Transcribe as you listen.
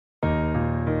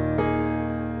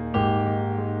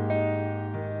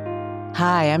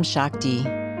Hi, I'm Shakti,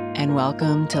 and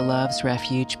welcome to Love's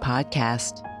Refuge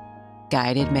podcast,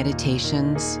 guided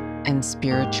meditations and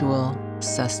spiritual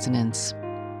sustenance.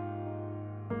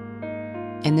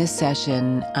 In this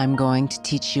session, I'm going to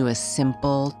teach you a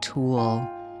simple tool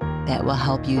that will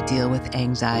help you deal with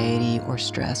anxiety or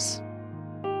stress.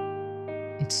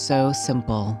 It's so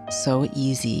simple, so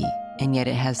easy, and yet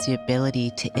it has the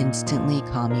ability to instantly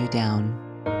calm you down.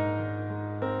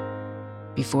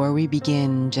 Before we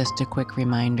begin, just a quick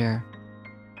reminder.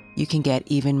 You can get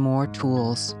even more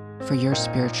tools for your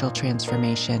spiritual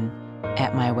transformation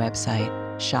at my website,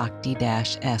 shakti-s.com.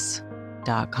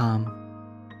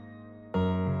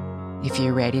 If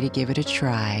you're ready to give it a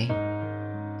try,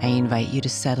 I invite you to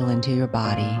settle into your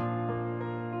body.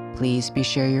 Please be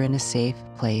sure you're in a safe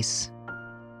place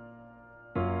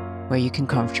where you can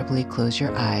comfortably close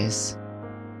your eyes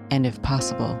and, if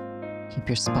possible, keep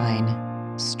your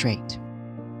spine straight.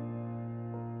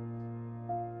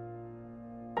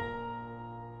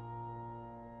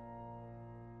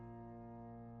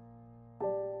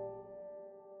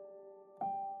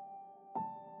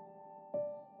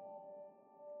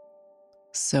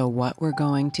 So what we're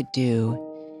going to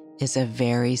do is a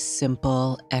very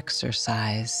simple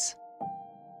exercise.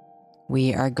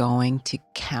 We are going to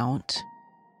count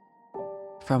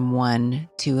from 1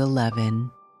 to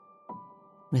 11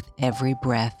 with every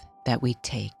breath that we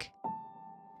take.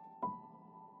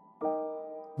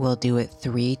 We'll do it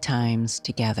 3 times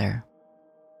together.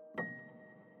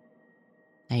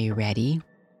 Are you ready?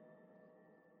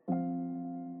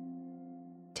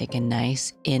 Take a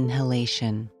nice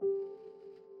inhalation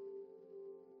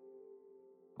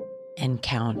and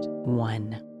count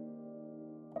 1.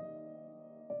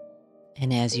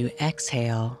 And as you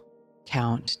exhale,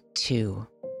 count 2.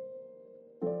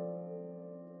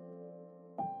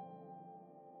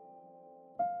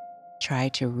 Try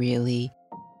to really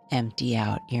empty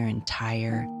out your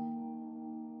entire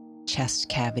chest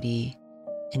cavity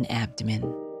and abdomen.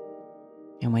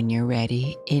 And when you're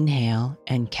ready, inhale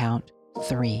and count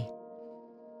 3.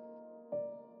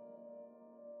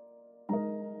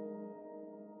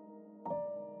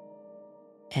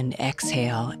 And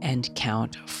exhale and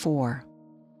count 4.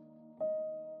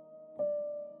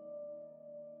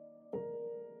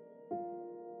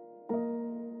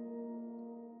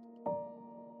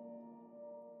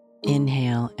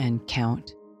 Inhale and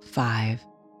count 5.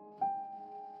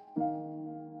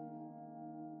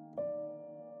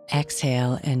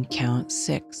 Exhale and count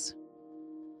 6.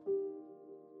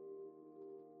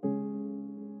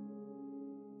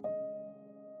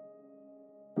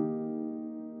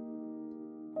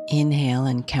 Inhale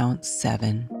and count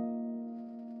 7.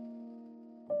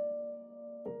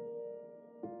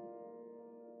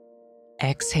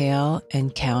 Exhale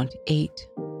and count 8.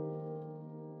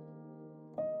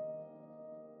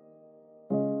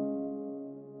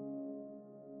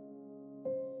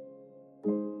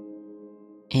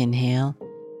 Inhale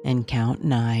and count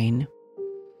 9.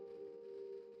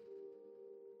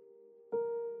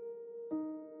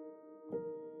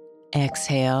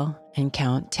 Exhale and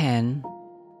count 10.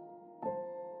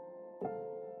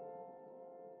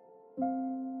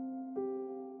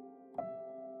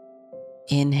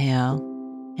 Inhale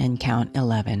and count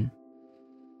 11.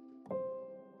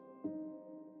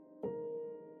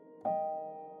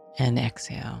 And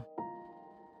exhale.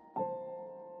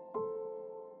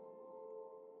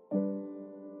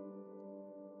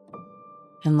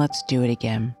 And let's do it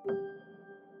again.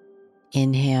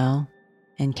 Inhale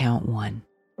and count 1.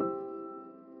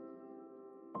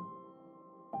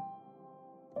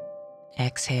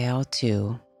 Exhale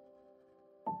 2.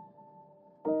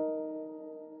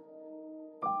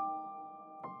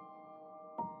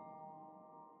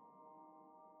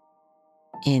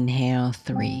 Inhale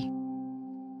 3.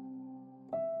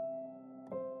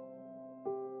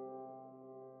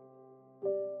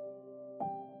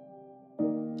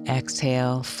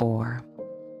 Exhale 4.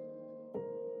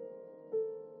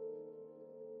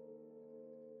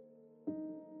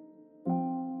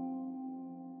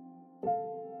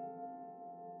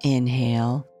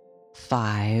 Inhale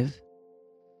 5.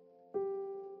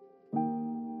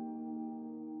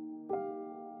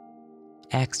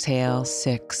 Exhale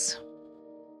 6.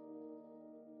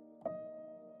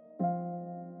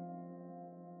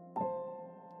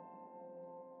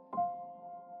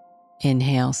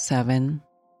 Inhale 7.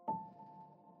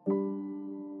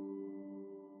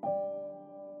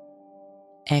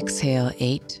 Exhale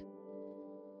 8.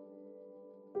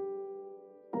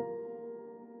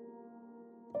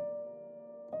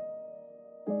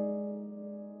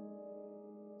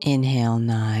 Inhale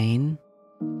 9.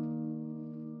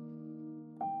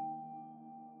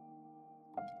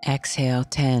 Exhale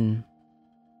 10.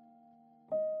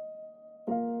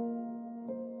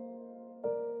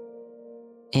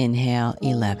 Inhale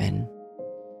 11.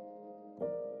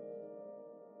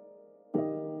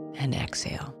 And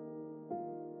exhale.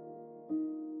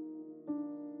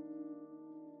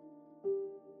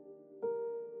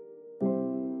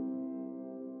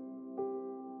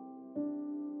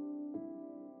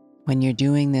 When you're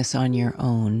doing this on your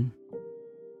own,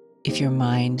 if your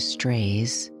mind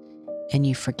strays and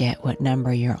you forget what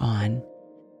number you're on,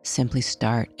 simply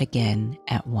start again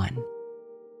at 1.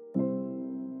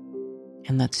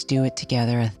 And let's do it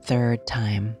together a third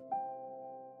time.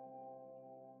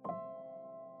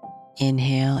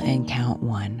 Inhale and count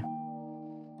 1.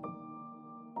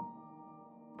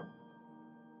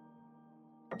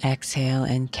 Exhale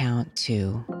and count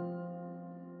 2.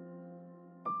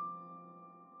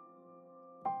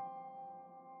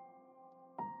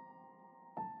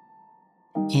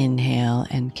 Inhale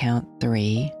and count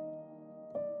 3.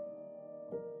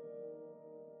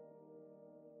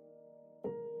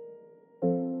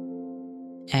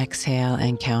 Exhale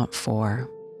and count 4.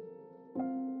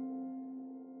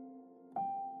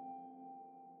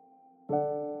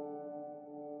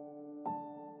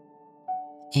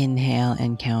 Inhale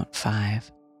and count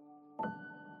 5.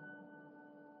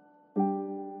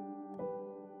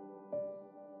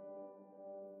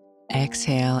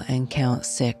 Exhale and count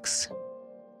 6.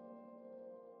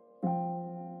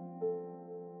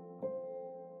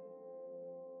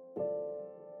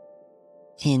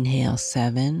 Inhale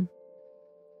 7.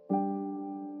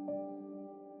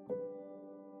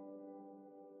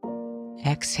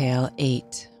 Exhale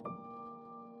 8.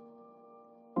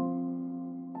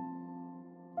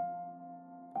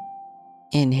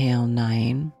 Inhale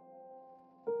 9.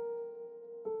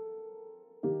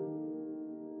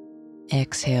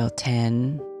 Exhale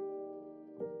 10.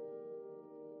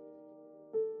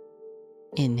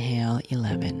 Inhale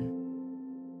 11.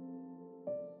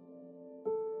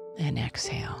 And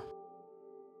exhale.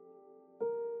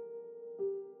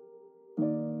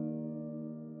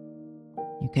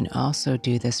 You can also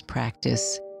do this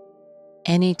practice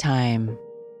anytime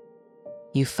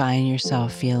you find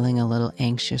yourself feeling a little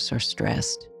anxious or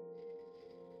stressed.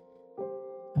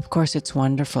 Of course, it's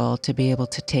wonderful to be able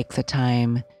to take the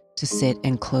time to sit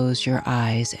and close your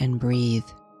eyes and breathe.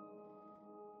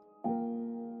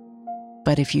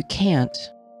 But if you can't,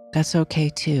 that's okay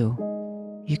too.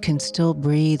 You can still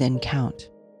breathe and count.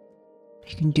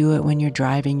 You can do it when you're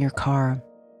driving your car.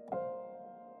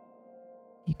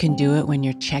 You can do it when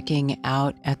you're checking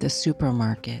out at the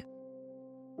supermarket.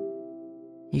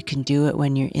 You can do it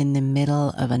when you're in the middle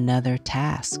of another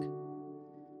task.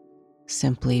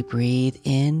 Simply breathe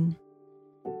in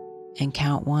and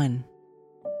count 1.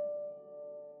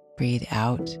 Breathe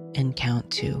out and count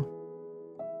 2.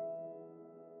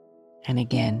 And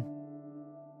again,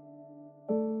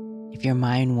 if your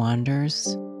mind wanders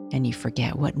and you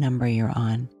forget what number you're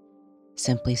on,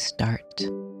 simply start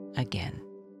again.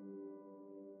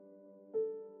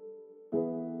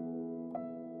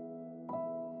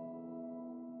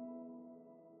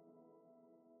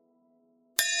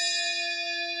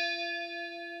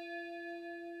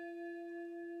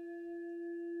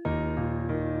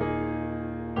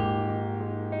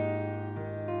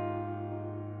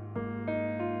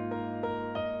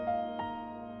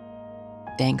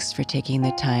 Thanks for taking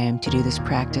the time to do this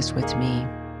practice with me.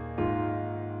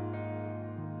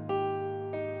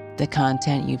 The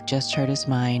content you've just heard is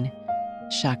mine,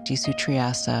 Shakti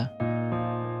Sutriyasa,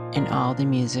 and all the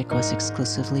music was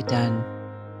exclusively done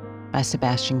by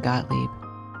Sebastian Gottlieb.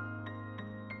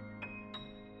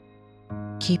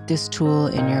 Keep this tool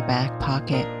in your back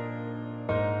pocket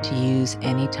to use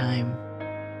anytime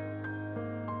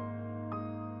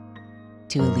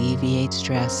to alleviate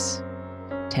stress,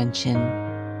 tension,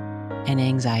 and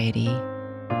anxiety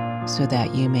so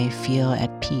that you may feel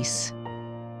at peace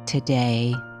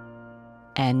today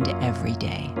and every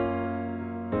day.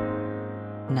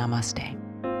 Namaste.